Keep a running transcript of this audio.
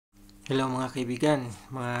Hello mga kaibigan,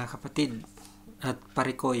 mga kapatid at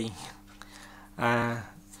parikoy.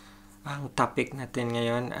 Ang topic natin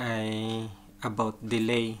ngayon ay about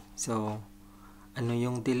delay. So, ano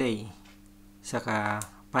yung delay? Saka,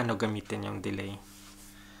 paano gamitin yung delay?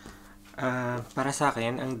 Para sa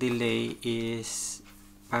akin, ang delay is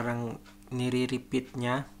parang nire-repeat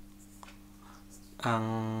niya ang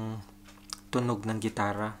tunog ng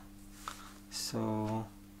gitara. So,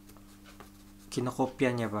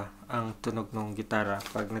 kinokopya niya ba ang tunog ng gitara?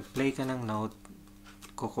 Pag nag-play ka ng note,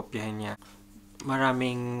 kokopyahin niya.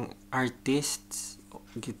 Maraming artists,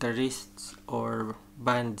 guitarists, or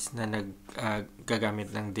bands na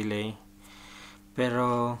gagamit ng delay.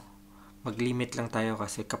 Pero, mag-limit lang tayo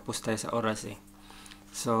kasi kapos tayo sa oras eh.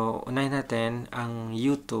 So, unahin natin ang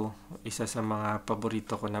U2, isa sa mga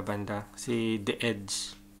paborito ko na banda, si The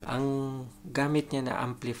Edge. Ang gamit niya na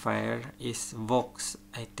amplifier is Vox,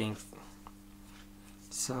 I think.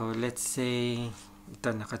 So, let's say, ito,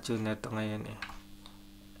 nakatune na ito ngayon eh.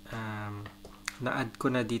 Na-add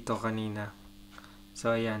ko na dito kanina.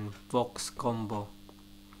 So, ayan, Vox combo.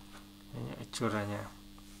 Ayan yung itsura niya.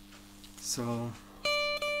 So,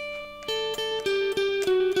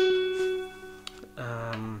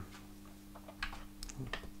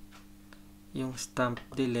 yung stamp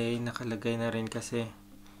delay, nakalagay na rin kasi.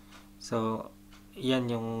 So,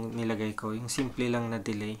 yan yung nilagay ko. Yung simple lang na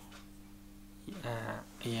delay.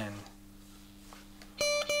 Ayan.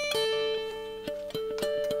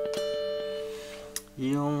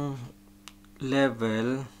 Yung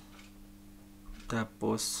level,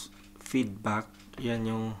 tapos feedback, yan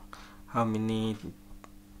yung how many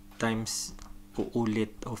times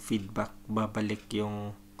uulit o feedback babalik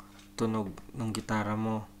yung tunog ng gitara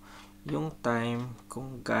mo. Yung time,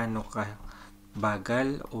 kung gaano ka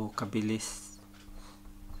bagal o kabilis.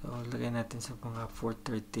 So, lagay natin sa mga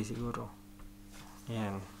 430 siguro.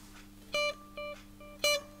 Ayan.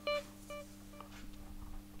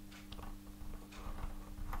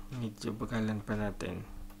 Medyo bagalan pa natin.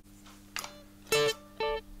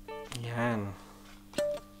 Ayan.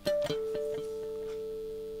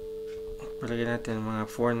 Palagay natin mga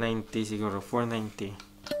 490 siguro.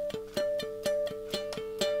 490.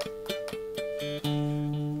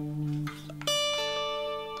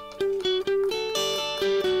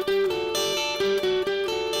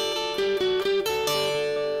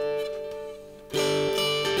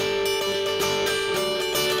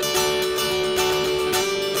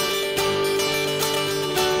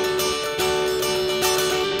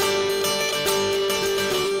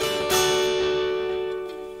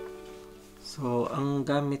 So, ang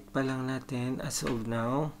gamit pa lang natin as of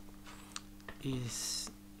now is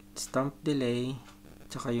stamp delay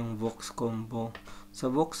tsaka yung Vox combo.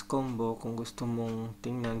 Sa Vox combo, kung gusto mong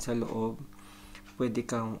tingnan sa loob, pwede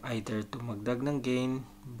kang either tumagdag ng gain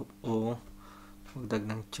o magdag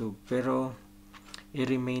ng tube. Pero,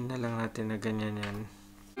 i-remain na lang natin na ganyan yan.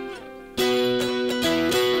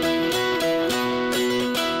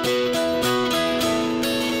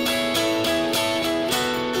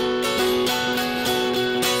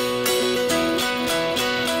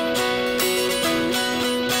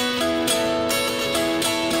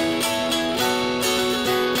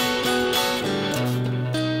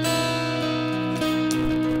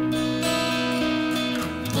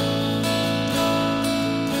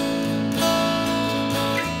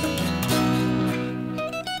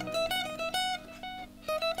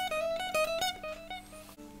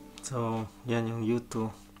 So, yan yung U2.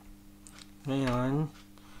 Ngayon,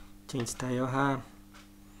 change tayo ha.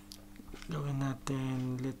 Gawin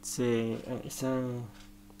natin, let's say, ang isang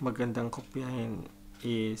magandang kopyahin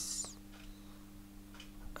is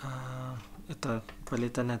ito,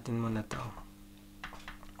 palitan natin muna to.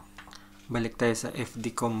 Balik tayo sa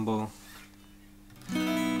FD combo.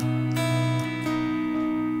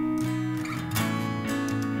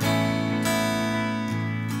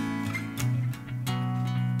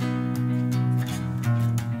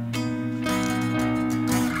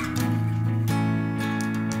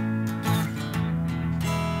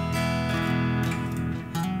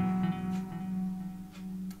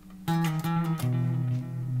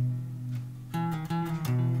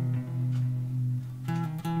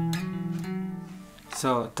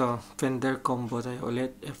 So, ito, Fender combo tayo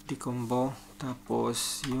ulit, FD combo.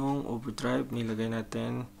 Tapos, yung overdrive, nilagay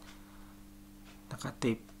natin.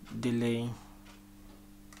 Naka-tape delay.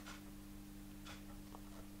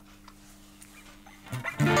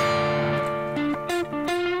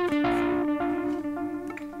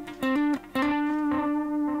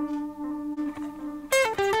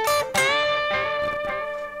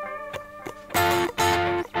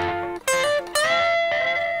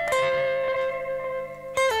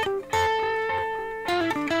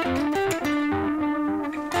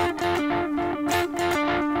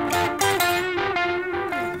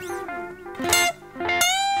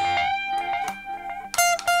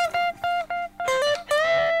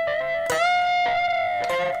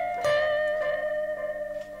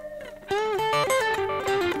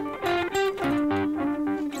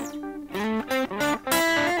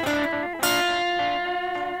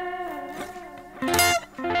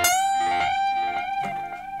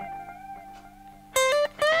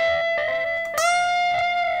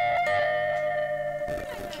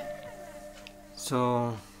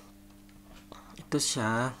 So, ito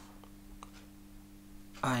siya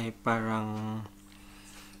ay parang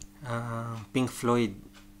Pink Floyd.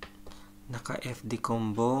 Naka FD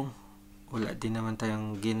combo. Wala din naman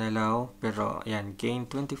tayong ginalaw. Pero, ayan,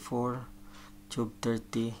 gain 24, tube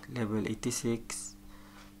 30, level 86,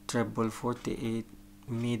 treble 48,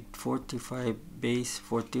 mid 45, bass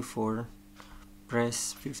 44,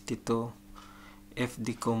 press 52,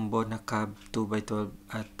 FD combo na cab 2x12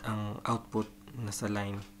 at ang output nasa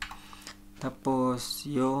line. Tapos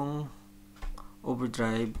yung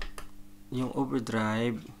overdrive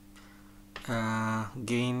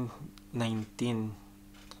gain 19,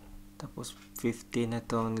 tapos 50 na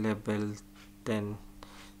tong level 10.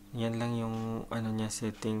 Yan lang yung niya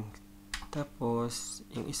setting. Tapos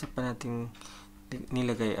yung isa pa nating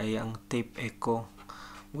nilagay ay ang tape echo,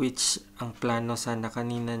 which ang plano sana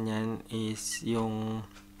kanina niyan is yung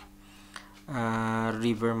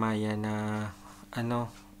River Maya na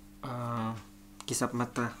kisap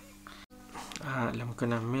mata. Alam ko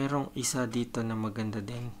na merong isa dito na maganda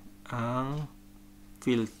din, ang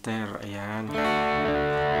filter. Ayan.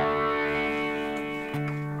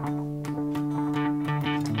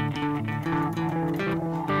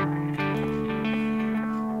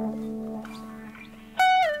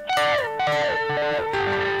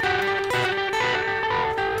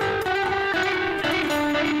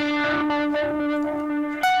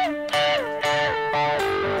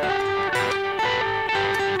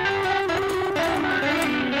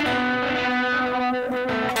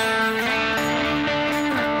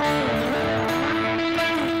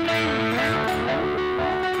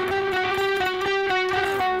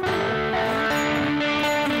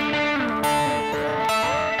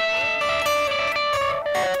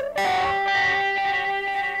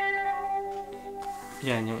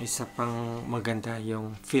 Yan, yung isa pang maganda,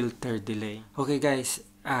 yung filter delay. Okay guys,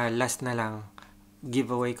 last na lang.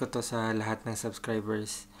 Giveaway ko to sa lahat ng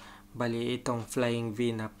subscribers. Bali, itong Flying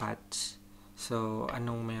V na patch. So,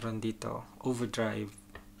 anong meron dito? Overdrive.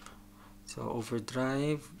 So,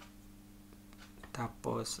 overdrive.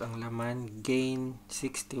 Tapos, ang laman, gain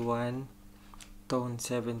 61, tone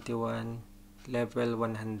 71, level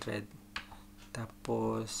 100.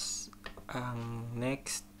 Tapos, ang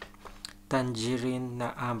next, tangerine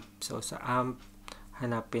na amp. So, sa amp,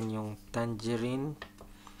 hanapin yung tangerine.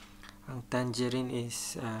 Ang tangerine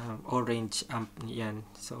is orange amp yan.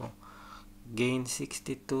 So, gain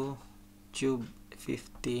 62, tube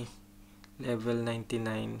 50, level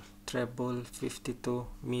 99, treble 52,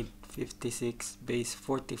 mid 56, bass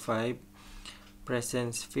 45,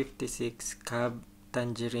 presence 56, cab,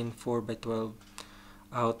 tangerine 4x12,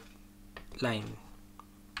 out, line.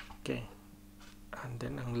 Okay. And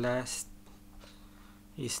then, ang last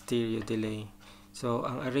is stereo delay. So,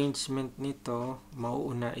 ang arrangement nito,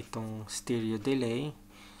 mauuna itong stereo delay.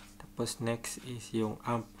 Tapos, next is yung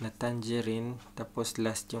amp na tangerine. Tapos,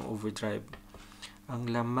 last yung overdrive.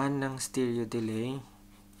 Ang laman ng stereo delay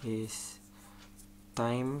is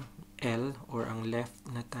time L, or ang left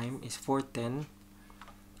na time is 410.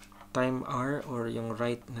 Time R, or yung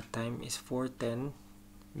right na time is 410.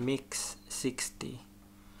 Mix 60.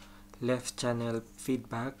 Left channel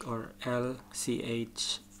feedback, or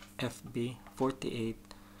LCH FB 48,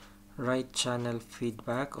 right channel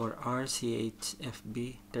feedback, or RCH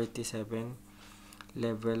FB 37,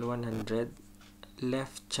 level 100,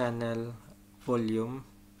 left channel volume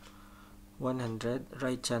 100,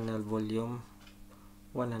 right channel volume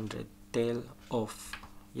 100, tail off.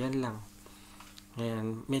 Yan lang.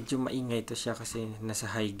 Ayan, medyo maingay to siya kasi nasa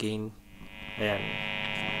high gain. Ayan.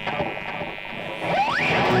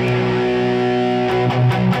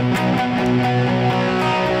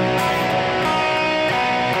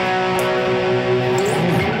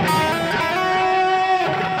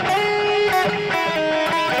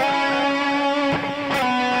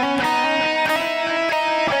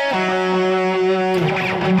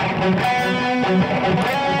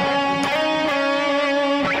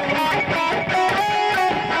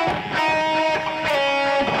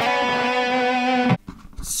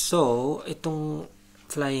 So, itong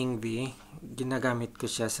Flying V, ginagamit ko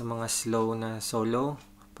siya sa mga slow na solo.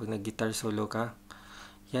 Pag nag-guitar solo ka,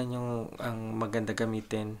 yan yung ang maganda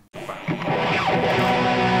gamitin.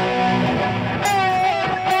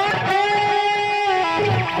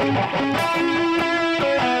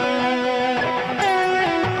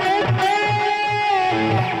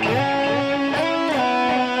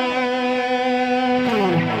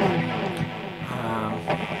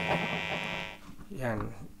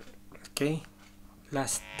 Yan. Okay.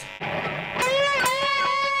 Last.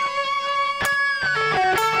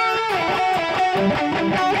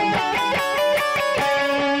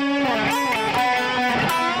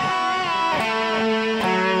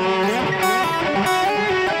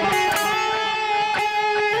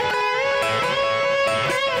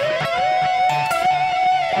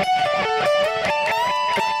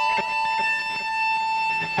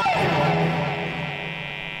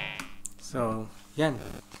 Yan.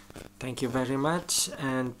 Thank you very much,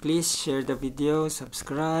 and please share the video,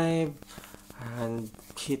 subscribe, and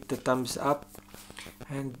hit the thumbs up,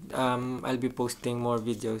 and I'll be posting more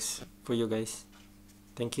videos for you guys.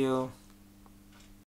 Thank you.